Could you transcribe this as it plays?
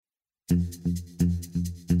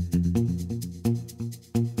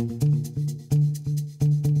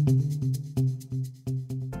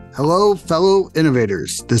Hello, fellow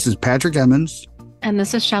innovators. This is Patrick Emmons. And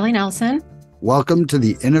this is Shelley Nelson. Welcome to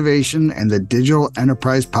the Innovation and the Digital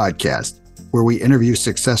Enterprise Podcast, where we interview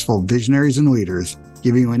successful visionaries and leaders,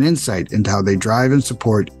 giving you an insight into how they drive and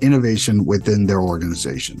support innovation within their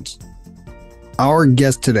organizations. Our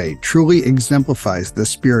guest today truly exemplifies the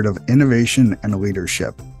spirit of innovation and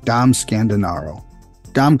leadership, Dom Scandinaro.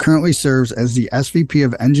 Dom currently serves as the SVP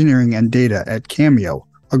of Engineering and Data at Cameo,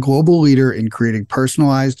 a global leader in creating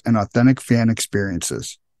personalized and authentic fan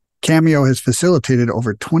experiences. Cameo has facilitated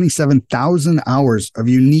over 27,000 hours of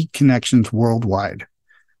unique connections worldwide,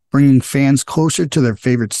 bringing fans closer to their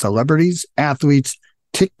favorite celebrities, athletes,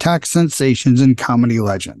 TikTok sensations, and comedy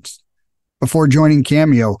legends. Before joining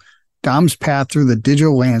Cameo, Dom's path through the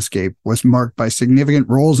digital landscape was marked by significant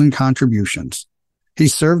roles and contributions. He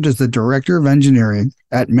served as the Director of Engineering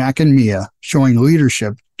at Mac and Mia, showing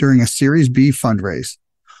leadership during a Series B fundraise.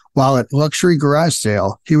 While at Luxury Garage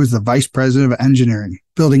Sale, he was the Vice President of Engineering,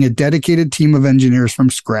 building a dedicated team of engineers from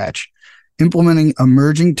scratch, implementing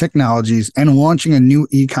emerging technologies, and launching a new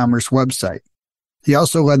e-commerce website. He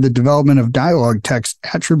also led the development of Dialog Tech's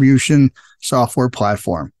attribution software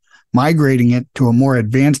platform, migrating it to a more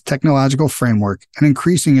advanced technological framework and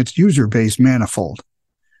increasing its user base manifold.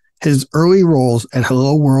 His early roles at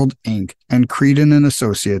Hello World Inc. and Creedon and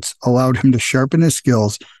Associates allowed him to sharpen his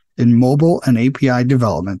skills in mobile and API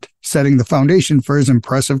development, setting the foundation for his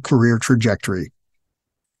impressive career trajectory.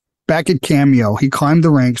 Back at Cameo, he climbed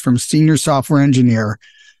the ranks from senior software engineer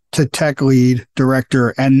to tech lead,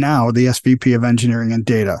 director, and now the SVP of Engineering and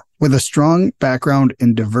Data. With a strong background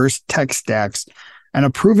in diverse tech stacks and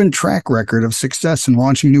a proven track record of success in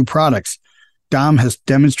launching new products, Dom has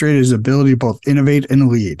demonstrated his ability to both innovate and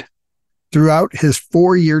lead. Throughout his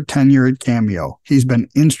 4-year tenure at Cameo, he's been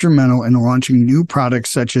instrumental in launching new products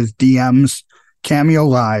such as DMs, Cameo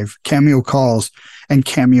Live, Cameo Calls, and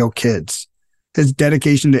Cameo Kids. His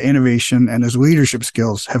dedication to innovation and his leadership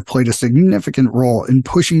skills have played a significant role in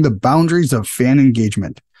pushing the boundaries of fan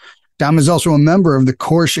engagement. Dom is also a member of the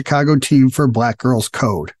core Chicago team for Black Girls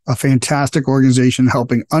Code, a fantastic organization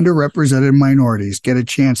helping underrepresented minorities get a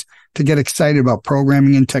chance to get excited about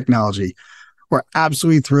programming and technology. We're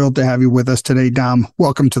absolutely thrilled to have you with us today, Dom.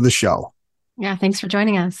 Welcome to the show. Yeah, thanks for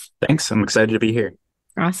joining us. Thanks. I'm excited to be here.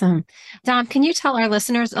 Awesome. Dom, can you tell our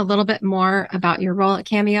listeners a little bit more about your role at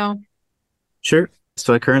Cameo? Sure.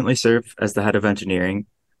 So I currently serve as the head of engineering.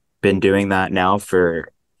 Been doing that now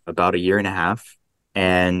for about 1.5 years,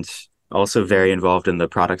 and also very involved in the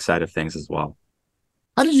product side of things as well.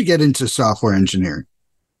 How did you get into software engineering?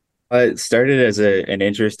 It started as an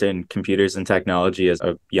interest in computers and technology as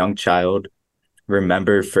a young child.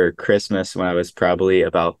 Remember for Christmas when I was probably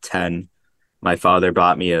about 10, my father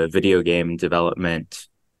bought me a video game development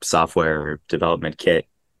software or development kit.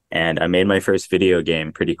 And I made my first video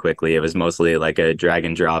game pretty quickly. It was mostly like a drag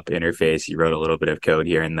and drop interface. You wrote a little bit of code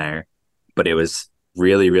here and there, but it was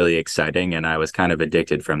really, really exciting. And I was kind of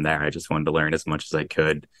addicted from there. I just wanted to learn as much as I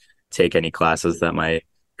could, take any classes that my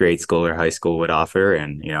grade school or high school would offer.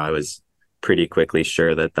 And, I was pretty quickly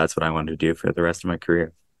sure that that's what I wanted to do for the rest of my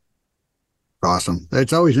career. Awesome.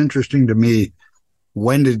 It's always interesting to me,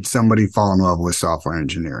 when did somebody fall in love with software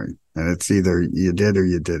engineering? And it's either you did or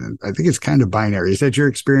you didn't. I think it's kind of binary. Is that your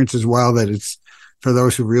experience as well, that it's for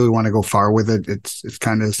those who really want to go far with it, it's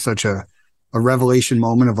kind of such a revelation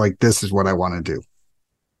moment of like, this is what I want to do?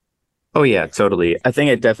 Oh, yeah, totally. I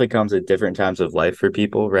think it definitely comes at different times of life for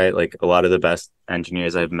people, right? Like a lot of the best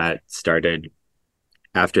engineers I've met started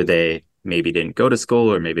after they maybe didn't go to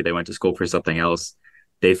school, or maybe they went to school for something else.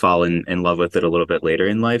 They fall in love with it a little bit later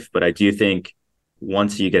in life. But I do think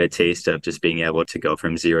once you get a taste of just being able to go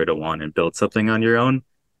from 0 to 1 and build something on your own,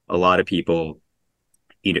 a lot of people,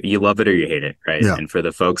 you love it or you hate it, right? Yeah. And for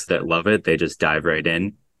the folks that love it, they just dive right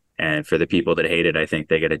in. And for the people that hate it, I think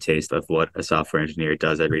they get a taste of what a software engineer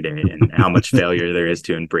does every day and how much failure there is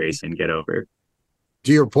to embrace and get over.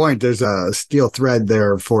 To your point, there's a steel thread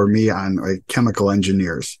there for me on like chemical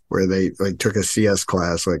engineers, where they like took a CS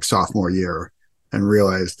class like sophomore year and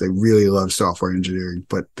realized they really love software engineering,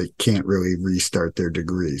 but they can't really restart their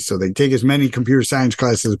degree. So they take as many computer science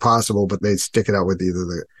classes as possible, but they stick it out with either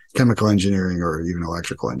the chemical engineering or even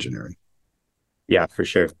electrical engineering. Yeah, for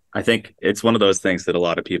sure. I think it's one of those things that a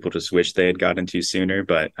lot of people just wish they had got into sooner.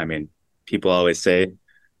 But I mean, people always say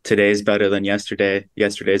today's better than yesterday.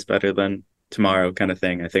 Yesterday's better than tomorrow kind of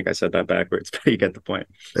thing. I think I said that backwards, but you get the point.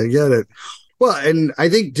 I get it. Well, and I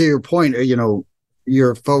think to your point,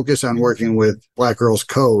 your focus on working with Black Girls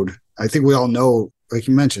Code, I think we all know like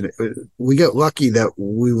you mentioned, we get lucky that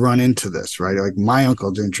we run into this, right? Like my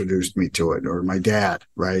uncle introduced me to it, or my dad,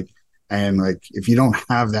 right? And like if you don't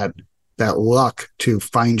have that luck to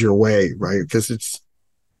find your way, right? Because it's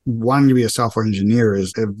wanting to be a software engineer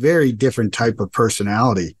is a very different type of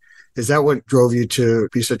personality. Is that what drove you to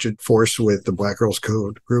be such a force with the Black Girls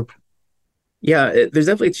Code group? Yeah, there's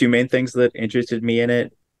definitely two main things that interested me in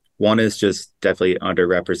it. One is just definitely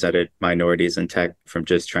underrepresented minorities in tech, from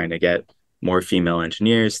just trying to get more female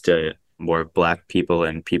engineers to more Black people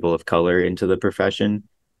and people of color into the profession.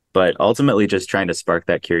 But ultimately, just trying to spark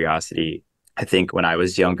that curiosity. I think when I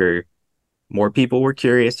was younger, more people were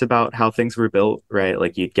curious about how things were built, right?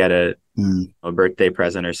 Like you'd get a birthday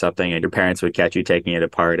present or something, and your parents would catch you taking it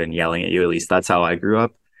apart and yelling at you. At least that's how I grew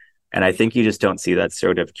up. And I think you just don't see that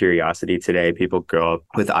sort of curiosity today. People grow up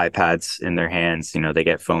with iPads in their hands. They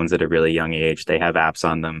get phones at a really young age. They have apps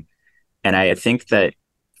on them. And I think that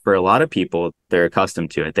for a lot of people, they're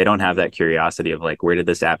accustomed to it. They don't have that curiosity of like, where did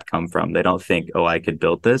this app come from? They don't think, oh, I could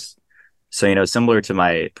build this. So, similar to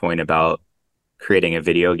my point about creating a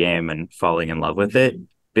video game and falling in love with it,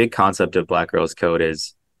 big concept of Black Girls Code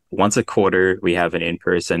is once a quarter, we have an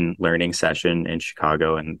in-person learning session in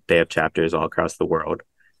Chicago, and they have chapters all across the world.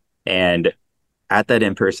 And at that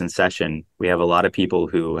in-person session, we have a lot of people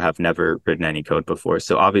who have never written any code before.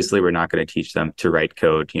 So obviously, we're not going to teach them to write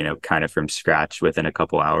code, kind of from scratch within a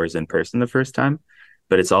couple hours in person the first time.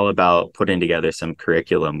 But it's all about putting together some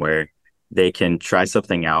curriculum where they can try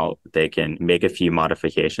something out. They can make a few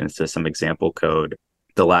modifications to some example code.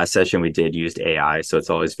 The last session we did used AI, so it's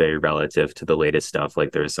always very relative to the latest stuff.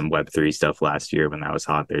 Like there was some Web3 stuff last year when that was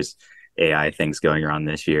hot. There's AI things going around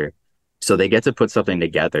this year. So they get to put something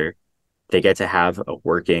together. They get to have a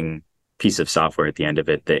working piece of software at the end of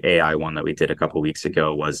it. The AI one that we did a couple of weeks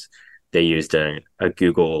ago was they used a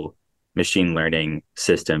Google machine learning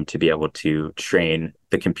system to be able to train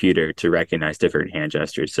the computer to recognize different hand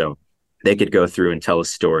gestures. So they could go through and tell a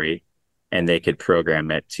story, and they could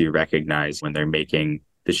program it to recognize when they're making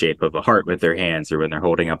the shape of a heart with their hands or when they're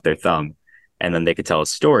holding up their thumb. And then they could tell a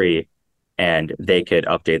story, and they could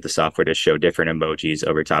update the software to show different emojis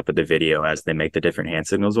over top of the video as they make the different hand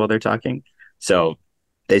signals while they're talking. So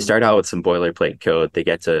they start out with some boilerplate code. They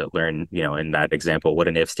get to learn, in that example, what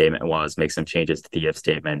an if statement was, make some changes to the if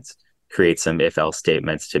statements, create some if-else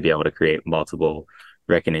statements to be able to create multiple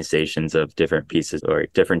recognitions of different pieces or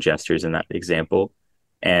different gestures in that example.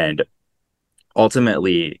 And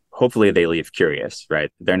ultimately, hopefully they leave curious, right?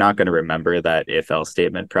 They're not going to remember that if-else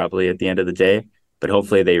statement probably at the end of the day, but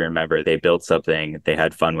hopefully they remember they built something, they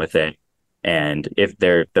had fun with it. And if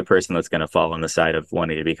they're the person that's going to fall on the side of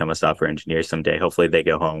wanting to become a software engineer someday, hopefully they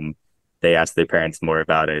go home, they ask their parents more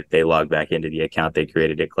about it, they log back into the account they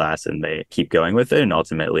created at class, and they keep going with it. And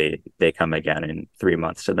ultimately they come again in 3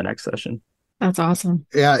 months to the next session. That's awesome.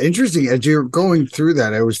 Yeah, interesting. As you're going through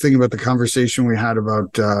that, I was thinking about the conversation we had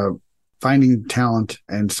about finding talent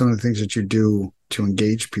and some of the things that you do to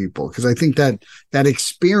engage people. Because I think that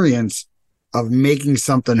experience of making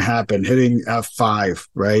something happen, hitting F5,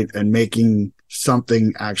 right, and making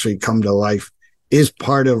something actually come to life is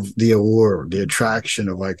part of the allure, the attraction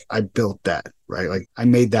of like, I built that, right? Like I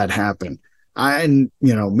made that happen. And,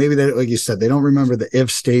 maybe that, like you said, they don't remember the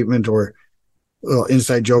if statement, or a little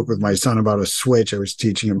inside joke with my son about a switch. I was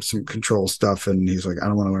teaching him some control stuff, and he's like, I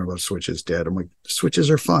don't want to learn about switches, Dad. I'm like, switches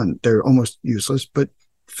are fun. They're almost useless, but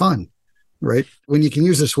fun, right? When you can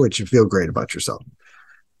use a switch, you feel great about yourself.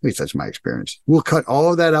 At least that's my experience. We'll cut all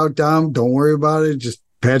of that out, Dom. Don't worry about it. Just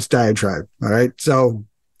Pat's diatribe. All right. So,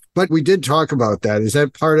 but we did talk about that. Is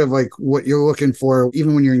that part of like what you're looking for,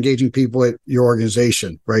 even when you're engaging people at your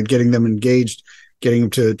organization, right? Getting them engaged, getting them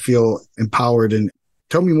to feel empowered. And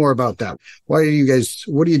tell me more about that. What do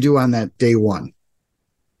you do on that day one?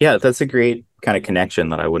 Yeah, that's a great kind of connection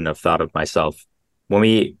that I wouldn't have thought of myself. When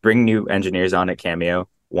we bring new engineers on at Cameo,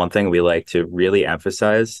 one thing we like to really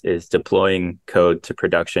emphasize is deploying code to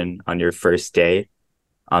production on your first day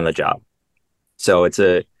on the job. So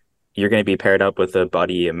you're going to be paired up with a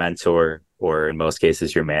buddy, a mentor, or in most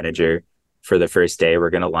cases, your manager. For the first day, we're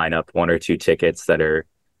going to line up 1 or 2 tickets that are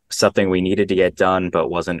something we needed to get done, but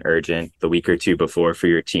wasn't urgent the week or two before for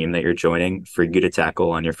your team that you're joining for you to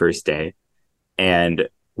tackle on your first day. And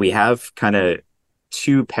we have kind of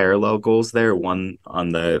 2 parallel goals there, one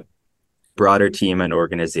on the broader team and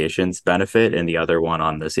organization's benefit, and the other one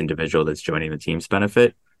on this individual that's joining the team's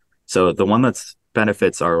benefit. So the one that's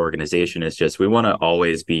benefits our organization is just we want to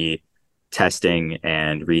always be testing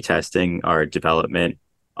and retesting our development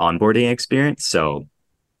onboarding experience. So,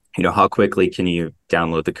 how quickly can you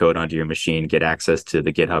download the code onto your machine, get access to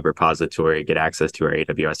the GitHub repository, get access to our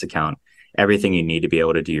AWS account, everything you need to be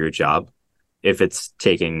able to do your job. if it's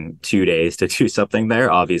taking 2 days to do something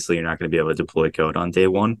there, obviously you're not going to be able to deploy code on day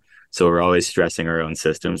one. So we're always stressing our own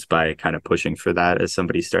systems by kind of pushing for that as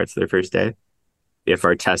somebody starts their first day. If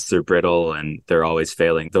our tests are brittle and they're always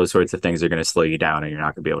failing, those sorts of things are going to slow you down and you're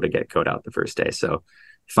not going to be able to get code out the first day. So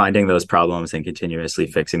finding those problems and continuously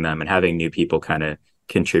fixing them and having new people kind of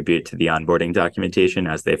contribute to the onboarding documentation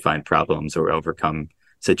as they find problems or overcome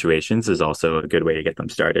situations is also a good way to get them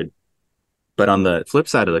started. But on the flip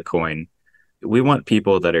side of the coin, we want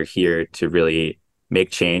people that are here to really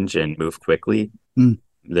make change and move quickly. Mm.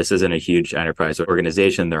 This isn't a huge enterprise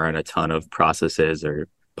organization. There aren't a ton of processes or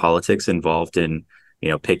politics involved in,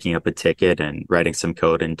 picking up a ticket and writing some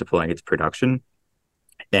code and deploying it to production.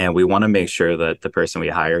 And we want to make sure that the person we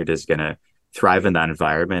hired is going to thrive in that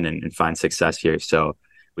environment and find success here. So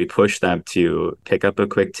we push them to pick up a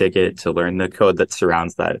quick ticket, to learn the code that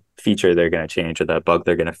surrounds that feature they're going to change or that bug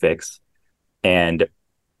they're going to fix, and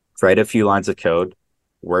write a few lines of code,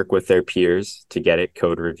 work with their peers to get it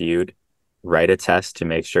code reviewed, write a test to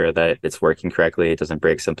make sure that it's working correctly, it doesn't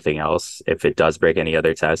break something else. If it does break any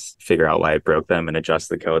other tests, figure out why it broke them and adjust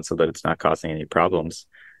the code so that it's not causing any problems,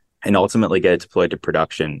 and ultimately get it deployed to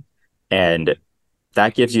production. And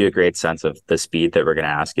that gives you a great sense of the speed that we're going to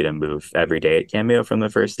ask you to move every day at Cameo from the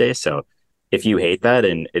first day. So if you hate that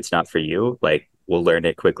and it's not for you, like, we'll learn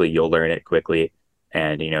it quickly, you'll learn it quickly,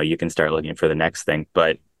 and you can start looking for the next thing.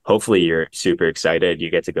 But hopefully you're super excited. You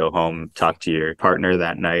get to go home, talk to your partner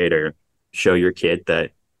that night, or show your kid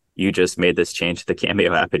that you just made this change to the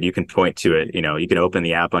Cameo app, and you can point to it. You can open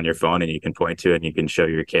the app on your phone and you can point to it and you can show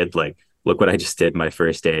your kid, like, look what I just did my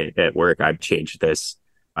first day at work. I've changed this.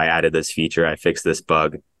 I added this feature. I fixed this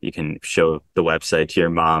bug. You can show the website to your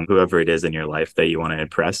mom, whoever it is in your life that you want to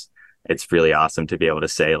impress. It's really awesome to be able to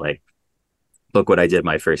say, like, look what I did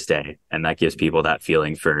my first day. And that gives people that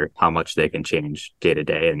feeling for how much they can change day to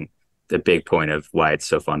day. And the big point of why it's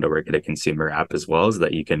so fun to work at a consumer app as well is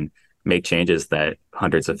that you can make changes that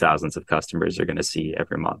hundreds of thousands of customers are going to see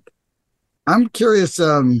every month. I'm curious,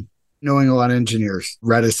 knowing a lot of engineers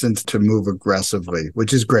reticent to move aggressively,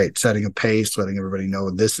 which is great, setting a pace, letting everybody know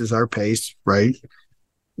this is our pace, right?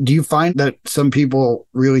 Do you find that some people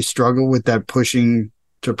really struggle with that pushing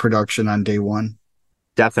to production on day one?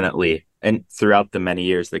 Definitely. And throughout the many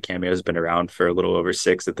years that Cameo has been around, for a little over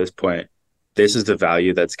 6 at this point, this is the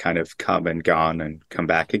value that's kind of come and gone and come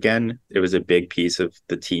back again. It was a big piece of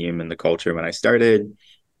the team and the culture when I started.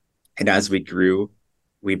 And as we grew,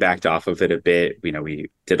 we backed off of it a bit.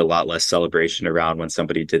 We did a lot less celebration around when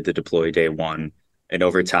somebody did the deploy day one. And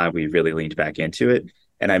over time, we really leaned back into it.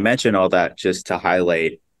 And I mention all that just to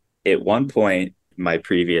highlight, at one point, my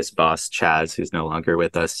previous boss, Chaz, who's no longer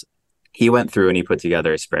with us, he went through and he put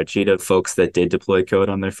together a spreadsheet of folks that did deploy code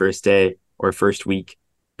on their first day or first week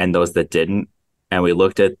and those that didn't. And we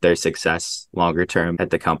looked at their success longer term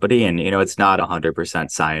at the company. And, it's not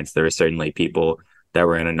 100% science. There were certainly people that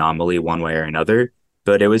were an anomaly one way or another.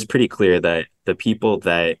 But it was pretty clear that the people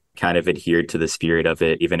that kind of adhered to the spirit of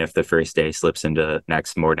it, even if the first day slips into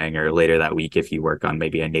next morning or later that week, if you work on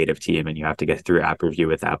maybe a native team and you have to get through app review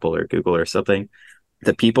with Apple or Google or something,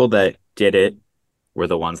 the people that did it were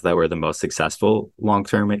the ones that were the most successful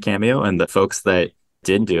long-term at Cameo. And the folks that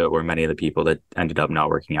didn't do it were many of the people that ended up not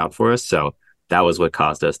working out for us. So that was what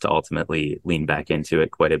caused us to ultimately lean back into it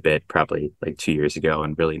quite a bit, probably like 2 years ago,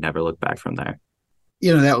 and really never look back from there.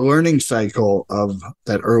 That learning cycle of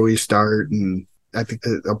that early start, and I think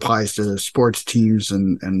it applies to sports teams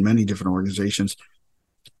and many different organizations,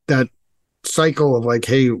 that cycle of like,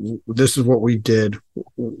 hey, this is what we did.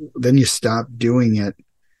 Then you stop doing it.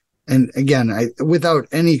 And again, without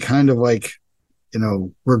any kind of like,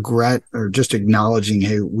 regret or just acknowledging,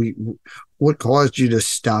 hey, what caused you to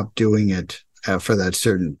stop doing it for that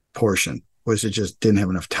certain portion? Was it just didn't have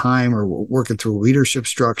enough time, or working through leadership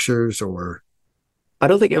structures, or? I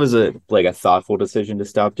don't think it was a thoughtful decision to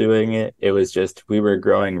stop doing it. It was just, we were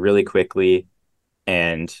growing really quickly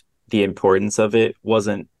and the importance of it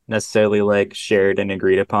wasn't necessarily like shared and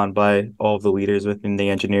agreed upon by all of the leaders within the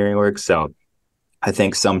engineering org. So I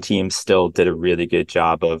think some teams still did a really good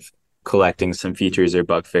job of collecting some features or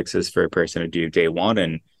bug fixes for a person to do day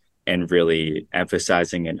one and really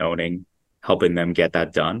emphasizing and owning, helping them get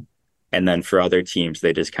that done. And then for other teams,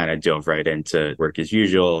 they just kind of dove right into work as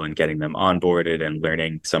usual and getting them onboarded and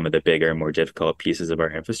learning some of the bigger, more difficult pieces of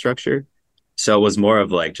our infrastructure. So it was more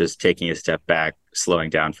of like just taking a step back, slowing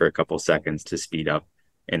down for a couple seconds to speed up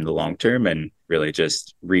in the long term, and really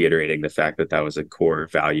just reiterating the fact that that was a core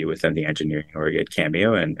value within the engineering org at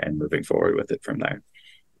Cameo and moving forward with it from there.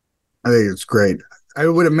 I think it's great. I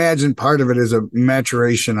would imagine part of it is a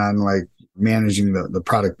maturation on like managing the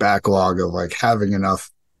product backlog of like having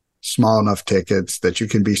enough small enough tickets that you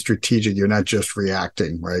can be strategic. You're not just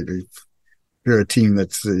reacting, right? If you're a team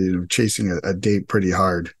that's chasing a date pretty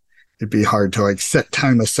hard, it'd be hard to like set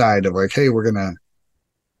time aside of like, hey, we're going to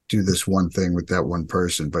do this one thing with that one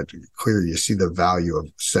person. But clearly you see the value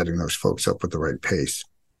of setting those folks up with the right pace.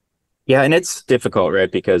 Yeah, and it's difficult,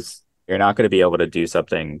 right? Because you're not going to be able to do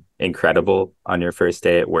something incredible on your first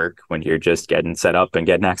day at work when you're just getting set up and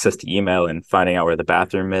getting access to email and finding out where the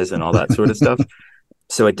bathroom is and all that sort of stuff.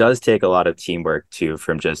 So it does take a lot of teamwork too,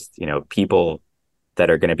 from just, people that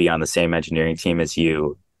are going to be on the same engineering team as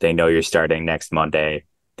you. They know you're starting next Monday.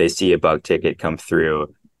 They see a bug ticket come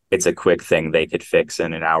through. It's a quick thing they could fix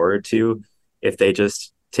in an hour or two. If they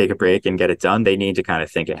just take a break and get it done, they need to kind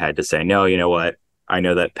of think ahead to say, no, you know what? I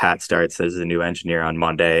know that Pat starts as a new engineer on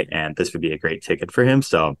Monday, and this would be a great ticket for him.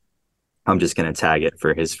 So I'm just going to tag it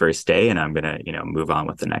for his first day, and I'm going to, move on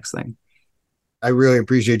with the next thing. I really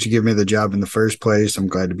appreciate you giving me the job in the first place. I'm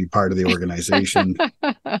glad to be part of the organization.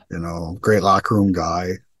 Great locker room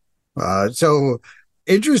guy. So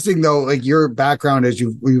interesting though, like your background as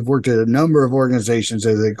you've worked at a number of organizations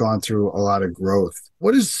as they've gone through a lot of growth.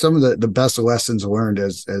 What is some of the best lessons learned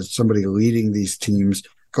as somebody leading these teams,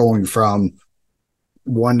 going from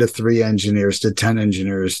 1 to 3 engineers to 10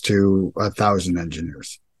 engineers to 1,000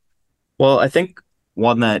 engineers? Well, I think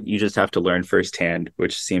one that you just have to learn firsthand,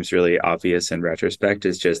 which seems really obvious in retrospect,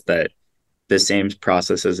 is just that the same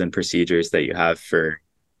processes and procedures that you have for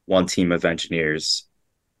one team of engineers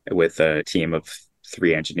with a team of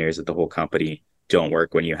 3 engineers at the whole company don't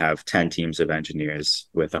work when you have 10 teams of engineers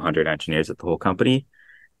with 100 engineers at the whole company.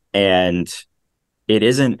 And it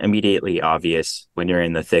isn't immediately obvious when you're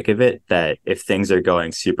in the thick of it that if things are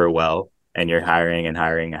going super well and you're hiring and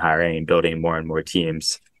hiring and hiring and building more and more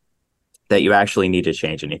teams, that you actually need to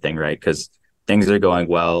change anything, right? Because things are going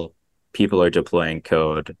well, people are deploying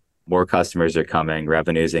code, more customers are coming,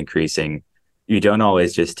 revenue's increasing. You don't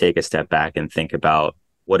always just take a step back and think about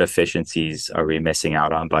what efficiencies are we missing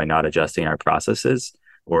out on by not adjusting our processes,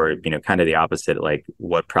 or kind of the opposite, like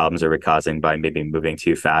what problems are we causing by maybe moving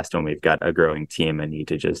too fast when we've got a growing team and need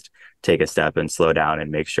to just take a step and slow down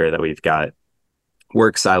and make sure that we've got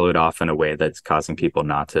work siloed off in a way that's causing people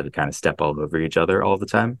not to kind of step all over each other all the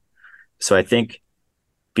time. So I think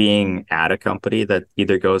being at a company that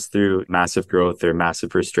either goes through massive growth or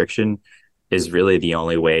massive restriction is really the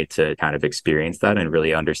only way to kind of experience that and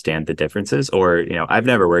really understand the differences. Or, I've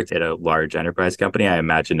never worked at a large enterprise company. I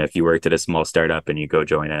imagine if you worked at a small startup and you go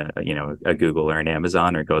join a Google or an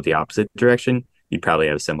Amazon or go the opposite direction, you'd probably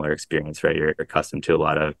have a similar experience, right? You're accustomed to a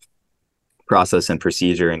lot of process and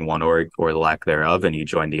procedure in one org or the lack thereof, and you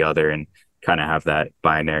join the other and kind of have that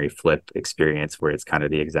binary flip experience where it's kind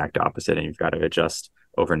of the exact opposite and you've got to adjust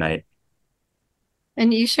overnight.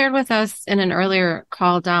 And you shared with us in an earlier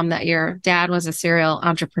call, Dom, that your dad was a serial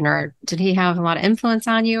entrepreneur. Did he have a lot of influence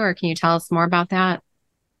on you, or can you tell us more about that?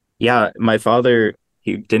 Yeah, my father,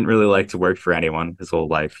 he didn't really like to work for anyone his whole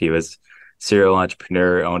life. He was serial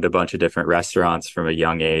entrepreneur, owned a bunch of different restaurants from a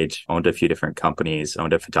young age, owned a few different companies,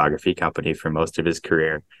 owned a photography company for most of his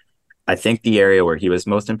career. I think the area where he was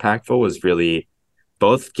most impactful was really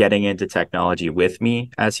both getting into technology with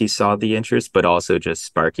me as he saw the interest, but also just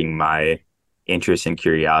sparking my interest and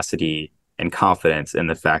curiosity and confidence in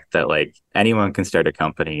the fact that like anyone can start a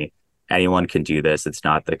company, anyone can do this. It's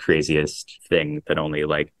not the craziest thing that only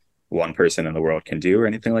like one person in the world can do or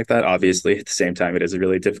anything like that. Obviously, at the same time, it is a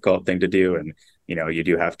really difficult thing to do. And, you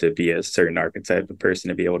do have to be a certain archetype of person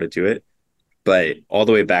to be able to do it. But all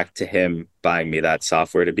the way back to him buying me that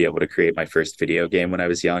software to be able to create my first video game when I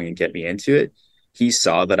was young and get me into it, he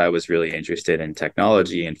saw that I was really interested in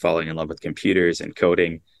technology and falling in love with computers and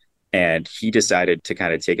coding. And he decided to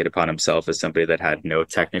kind of take it upon himself as somebody that had no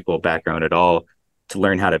technical background at all to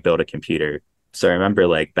learn how to build a computer. So I remember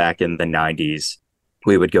like back in the 90s,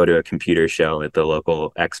 we would go to a computer show at the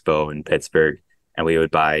local expo in Pittsburgh, and we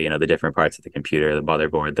would buy, the different parts of the computer, the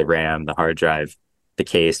motherboard, the RAM, the hard drive, the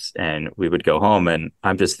case, and we would go home. And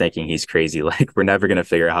I'm just thinking he's crazy. Like, we're never going to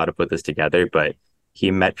figure out how to put this together. But he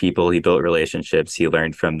met people, he built relationships, he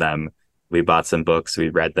learned from them. We bought some books, we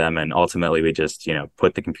read them, and ultimately we just,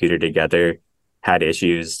 put the computer together, had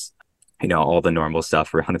issues, all the normal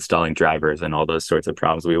stuff around installing drivers and all those sorts of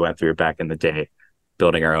problems we went through back in the day,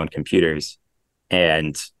 building our own computers.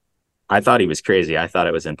 And I thought he was crazy. I thought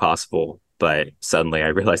it was impossible. But suddenly I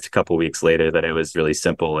realized a couple of weeks later that it was really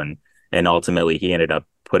simple. And ultimately he ended up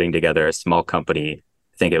putting together a small company.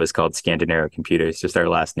 I think it was called Scandinaro Computers, just our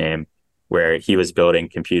last name, where he was building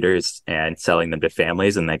computers and selling them to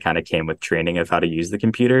families. And they kind of came with training of how to use the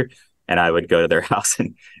computer. And I would go to their house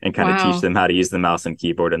and kind of teach them how to use the mouse and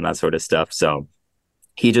keyboard and that sort of stuff. So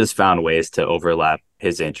he just found ways to overlap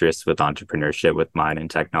his interest with entrepreneurship with mine and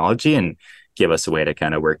technology, and give us a way to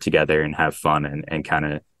kind of work together and have fun, and kind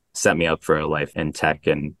of set me up for a life in tech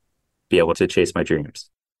and be able to chase my dreams.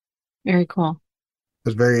 Very cool.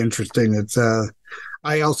 It's very interesting. It's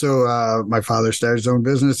I also my father started his own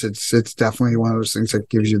business. It's definitely one of those things that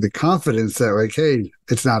gives you the confidence that, like, hey,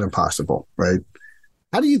 it's not impossible, right?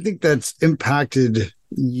 How do you think that's impacted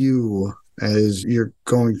you as you're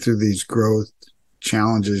going through these growth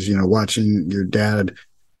challenges, watching your dad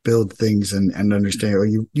build things and understand? Well,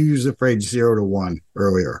 you used the phrase 0 to 1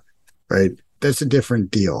 earlier, right? That's a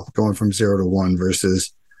different deal, going from 0 to 1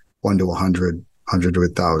 versus 1 to 100, 100 to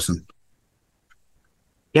 1,000.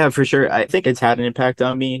 Yeah, for sure. I think it's had an impact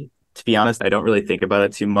on me. To be honest, I don't really think about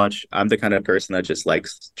it too much. I'm the kind of person that just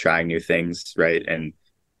likes trying new things, right? And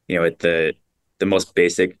the most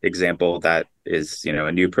basic example that is,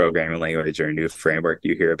 a new programming language or a new framework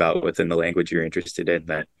you hear about within the language you're interested in,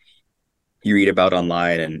 that you read about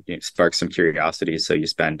online, and it sparks some curiosity. So you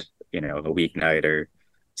spend, a weeknight or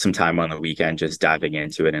some time on the weekend just diving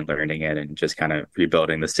into it and learning it, and just kind of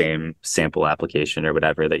rebuilding the same sample application or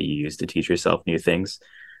whatever that you use to teach yourself new things.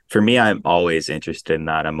 For me, I'm always interested in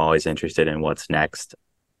that. I'm always interested in what's next,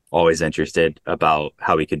 always interested about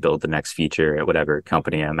how we could build the next feature at whatever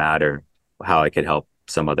company I'm at, or how I could help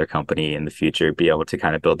some other company in the future be able to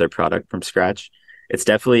kind of build their product from scratch. It's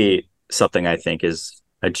definitely something I think is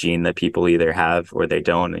a gene that people either have or they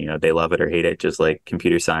don't. They love it or hate it, just like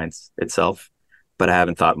computer science itself. But I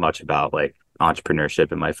haven't thought much about like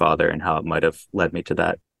entrepreneurship and my father and how it might have led me to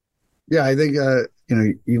that. Yeah, I think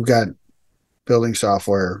you've got building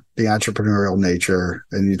software, the entrepreneurial nature,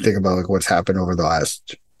 and you think about like what's happened over the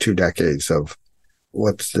last 2 decades of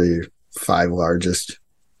what's the 5 largest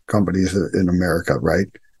companies in America, right?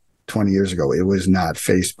 20 years ago, it was not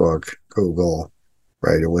Facebook, Google,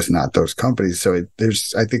 right? It was not those companies. So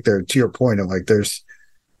I think to your point of like, there's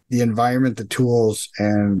the environment, the tools,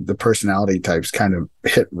 and the personality types kind of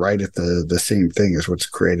hit right at the same thing as what's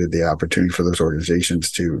created the opportunity for those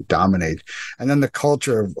organizations to dominate. And then the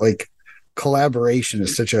culture of like collaboration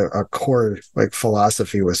is such a core like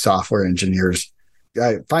philosophy with software engineers.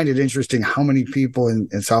 I find it interesting how many people in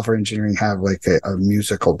software engineering have like a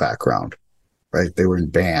musical background, right? They were in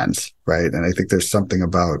bands, right? And I think there's something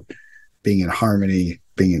about being in harmony,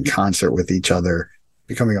 being in concert with each other,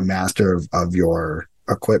 becoming a master of your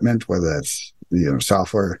equipment, whether that's,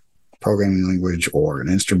 software, programming language, or an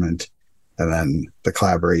instrument, and then the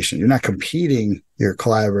collaboration. You're not competing, you're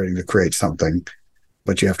collaborating to create something,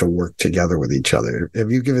 but you have to work together with each other.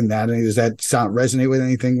 Have you given that any, does that resonate with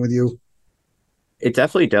anything with you? It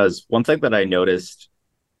definitely does. One thing that I noticed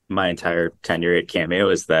my entire tenure at Cameo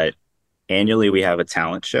is that annually we have a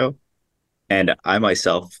talent show, and I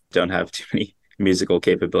myself don't have too many musical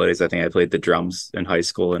capabilities. I think I played the drums in high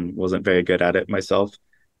school and wasn't very good at it myself,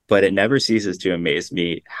 but it never ceases to amaze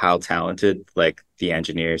me how talented like the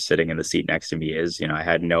engineer sitting in the seat next to me is. I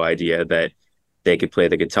had no idea that they could play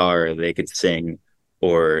the guitar, or they could sing,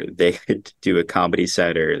 or they could do a comedy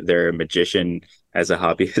set, or they're a magician as a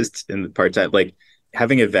hobbyist in the part-time. Like,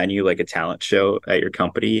 having a venue like a talent show at your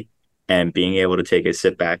company and being able to take a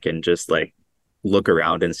sit back and just like look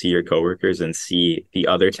around and see your coworkers and see the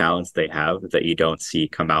other talents they have that you don't see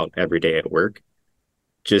come out every day at work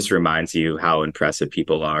just reminds you how impressive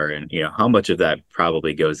people are, and how much of that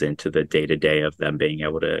probably goes into the day-to-day of them being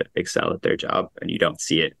able to excel at their job, and you don't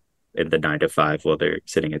see it in the 9 to 5 while they're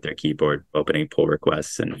sitting at their keyboard opening pull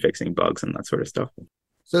requests and fixing bugs and that sort of stuff.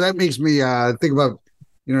 So that makes me think about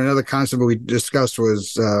another concept we discussed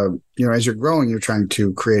was, as you're growing, you're trying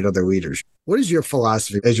to create other leaders. What is your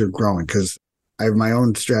philosophy as you're growing? Because I have my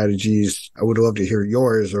own strategies. I would love to hear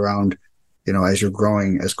yours around, as you're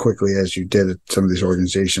growing as quickly as you did at some of these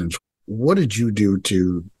organizations. What did you do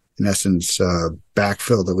to, in essence,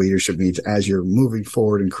 backfill the leadership needs as you're moving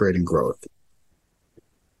forward and creating growth?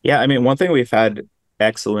 Yeah, I mean, one thing we've had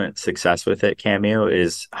excellent success with at Cameo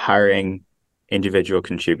is hiring individual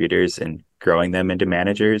contributors and growing them into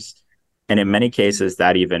managers. And in many cases,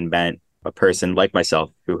 that even meant a person like myself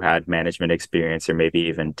who had management experience, or maybe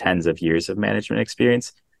even tens of years of management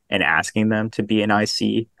experience, and asking them to be an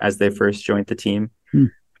IC as they first joined the team.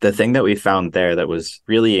 The thing that we found there that was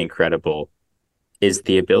really incredible is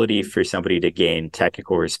the ability for somebody to gain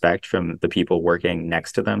technical respect from the people working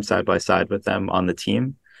next to them, side by side with them on the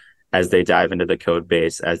team, as they dive into the code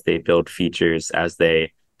base, as they build features, as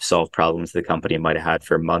they solve problems the company might have had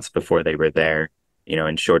for months before they were there,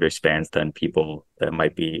 in shorter spans than people that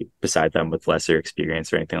might be beside them with lesser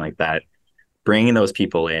experience or anything like that. Bringing those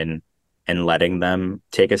people in and letting them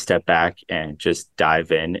take a step back and just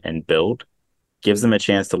dive in and build gives them a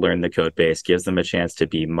chance to learn the code base, gives them a chance to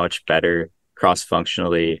be much better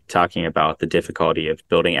cross-functionally talking about the difficulty of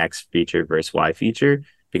building X feature versus Y feature,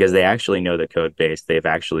 because they actually know the code base. They've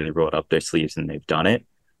actually rolled up their sleeves and they've done it.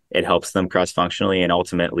 It helps them cross-functionally, and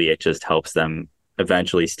ultimately it just helps them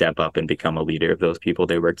eventually step up and become a leader of those people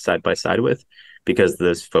they worked side by side with, because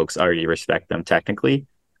those folks already respect them technically.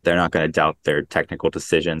 They're not going to doubt their technical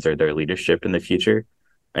decisions or their leadership in the future.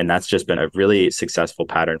 And that's just been a really successful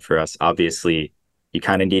pattern for us. Obviously, you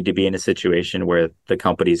kind of need to be in a situation where the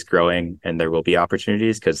company's growing and there will be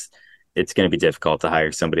opportunities, because it's going to be difficult to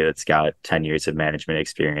hire somebody that's got 10 years of management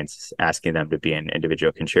experience, asking them to be an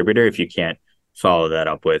individual contributor if you can't follow that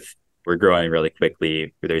up with, we're growing really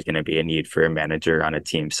quickly, there's going to be a need for a manager on a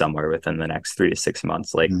team somewhere within the next 3 to 6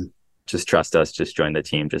 months. Like, just trust us, just join the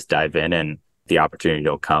team, just dive in, and the opportunity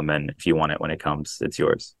will come. And if you want it when it comes, it's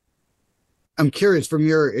yours. I'm curious, from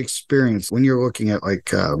your experience, when you're looking at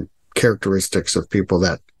like characteristics of people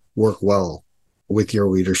that work well with your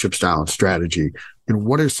leadership style and strategy, and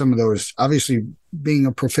what are some of those? Obviously, being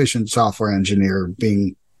a proficient software engineer,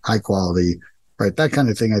 being high quality, right? That kind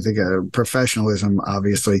of thing. I think professionalism,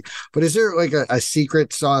 obviously. But is there like a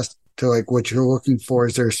secret sauce to like what you're looking for?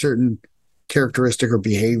 Is there a certain characteristic or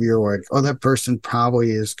behavior like, oh, that person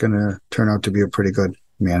probably is going to turn out to be a pretty good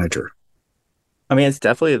manager? I mean, it's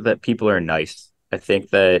definitely that people are nice. I think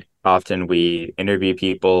that often we interview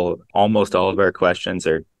people, almost all of our questions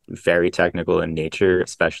are very technical in nature,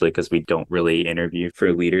 especially because we don't really interview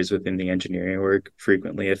for leaders within the engineering org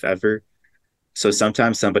frequently, if ever. So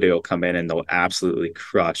sometimes somebody will come in and they'll absolutely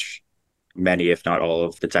crush many, if not all,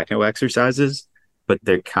 of the technical exercises, but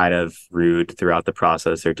they're kind of rude throughout the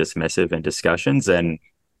process or dismissive in discussions. And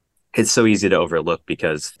it's so easy to overlook,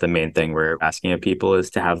 because the main thing we're asking of people is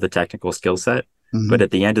to have the technical skill set. But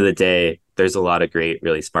at the end of the day, there's a lot of great,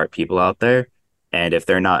 really smart people out there. And if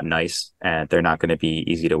they're not nice, and they're not going to be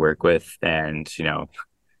easy to work with, and,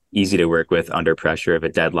 easy to work with under pressure of a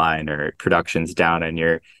deadline or production's down and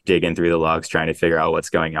you're digging through the logs trying to figure out what's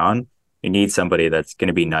going on, you need somebody that's going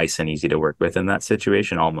to be nice and easy to work with in that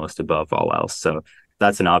situation, almost above all else. So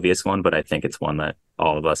that's an obvious one, but I think it's one that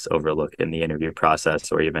all of us overlook in the interview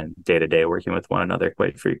process, or even day to day working with one another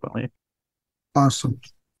quite frequently. Awesome.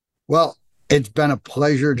 Well, it's been a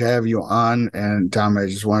pleasure to have you on. And Tom, I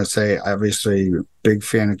just want to say, obviously, big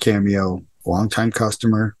fan of Cameo, longtime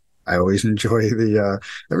customer. I always enjoy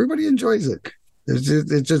everybody enjoys it.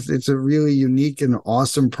 It's a really unique and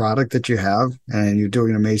awesome product that you have, and you're doing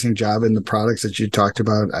an amazing job in the products that you talked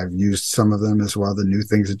about. I've used some of them as well, the new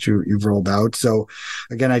things that you've rolled out. So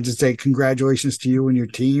again, I just say congratulations to you and your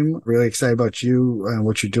team. Really excited about you and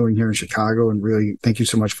what you're doing here in Chicago, and really thank you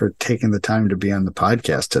so much for taking the time to be on the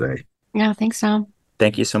podcast today. Yeah, thanks, Tom.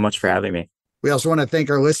 Thank you so much for having me. We also want to thank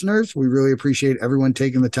our listeners. We really appreciate everyone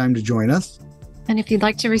taking the time to join us. And if you'd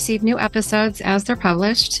like to receive new episodes as they're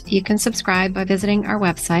published, you can subscribe by visiting our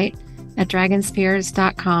website at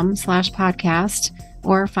dragonspears.com/podcast,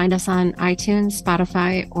 or find us on iTunes,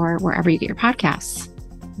 Spotify, or wherever you get your podcasts.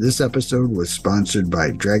 This episode was sponsored by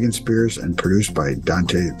Dragon Spears and produced by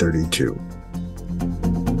Dante32.